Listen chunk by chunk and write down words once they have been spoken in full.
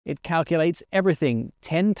It calculates everything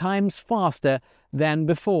 10 times faster than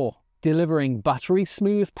before, delivering buttery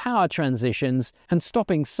smooth power transitions and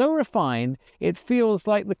stopping so refined it feels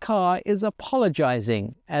like the car is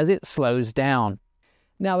apologizing as it slows down.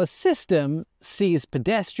 Now the system sees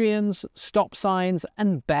pedestrians, stop signs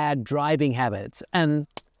and bad driving habits and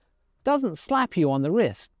doesn't slap you on the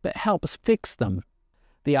wrist but helps fix them.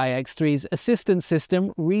 The iX3's assistance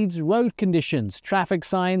system reads road conditions, traffic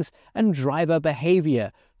signs and driver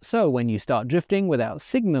behavior, so when you start drifting without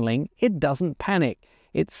signaling, it doesn't panic.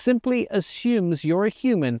 It simply assumes you're a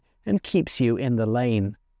human and keeps you in the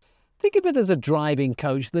lane. Think of it as a driving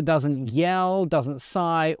coach that doesn't yell, doesn't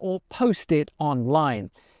sigh, or post it online.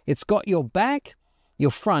 It's got your back, your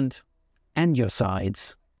front, and your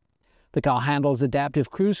sides. The car handles adaptive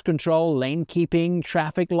cruise control, lane keeping,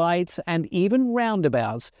 traffic lights, and even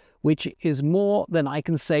roundabouts, which is more than I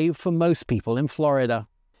can say for most people in Florida.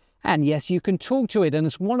 And yes, you can talk to it, and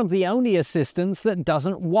it's one of the only assistants that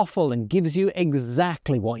doesn't waffle and gives you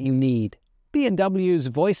exactly what you need. BMW's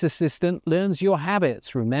voice assistant learns your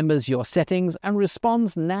habits, remembers your settings, and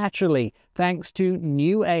responds naturally thanks to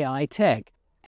new AI tech.